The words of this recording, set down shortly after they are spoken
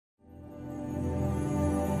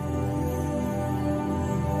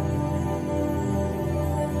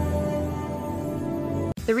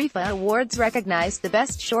The RIFA Awards recognize the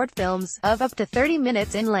best short films, of up to 30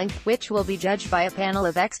 minutes in length, which will be judged by a panel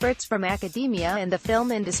of experts from academia and the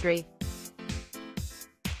film industry.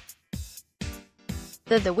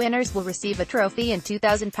 The winners will receive a trophy and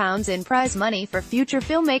 £2,000 in prize money for future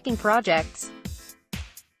filmmaking projects.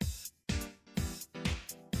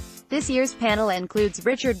 This year's panel includes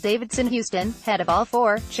Richard Davidson-Houston, head of All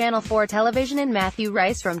 4, Channel 4 Television, and Matthew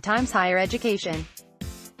Reisz from Times Higher Education.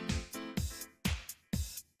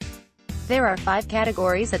 There are 5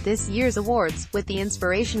 categories at this year's awards, with the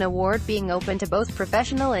Inspiration Award being open to both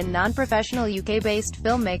professional and non-professional UK-based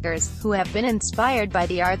filmmakers, who have been inspired by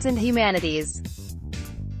the arts and humanities.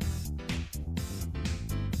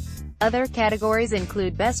 Other categories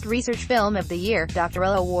include Best Research Film of the Year,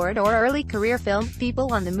 Doctoral Award or Early Career Film,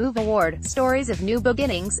 People on the Move Award, Stories of New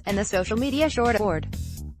Beginnings, and the Social Media Short Award.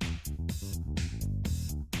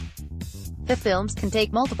 The films can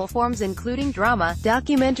take multiple forms including drama,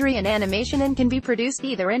 documentary and animation, and can be produced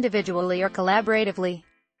either individually or collaboratively.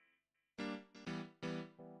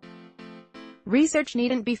 Research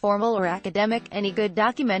needn't be formal or academic. Any good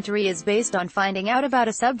documentary is based on finding out about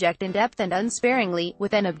a subject in depth and unsparingly,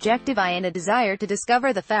 with an objective eye and a desire to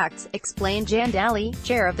discover the facts, explained Jan Daly,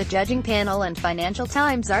 chair of the judging panel and Financial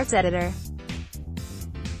Times arts editor.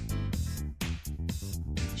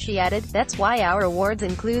 She added, "That's why our awards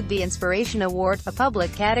include the Inspiration Award, a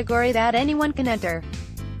public category that anyone can enter."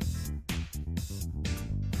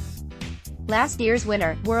 Last year's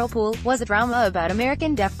winner, Whirlpool, was a drama about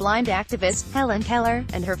American deafblind activist Helen Keller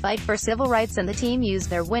and her fight for civil rights, and the team used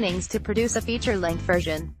their winnings to produce a feature-length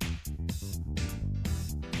version.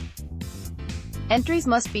 Entries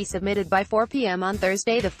must be submitted by 4 p.m. on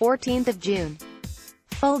Thursday, the 14th of June.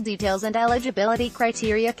 Full details and eligibility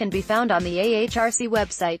criteria can be found on the AHRC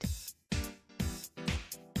website.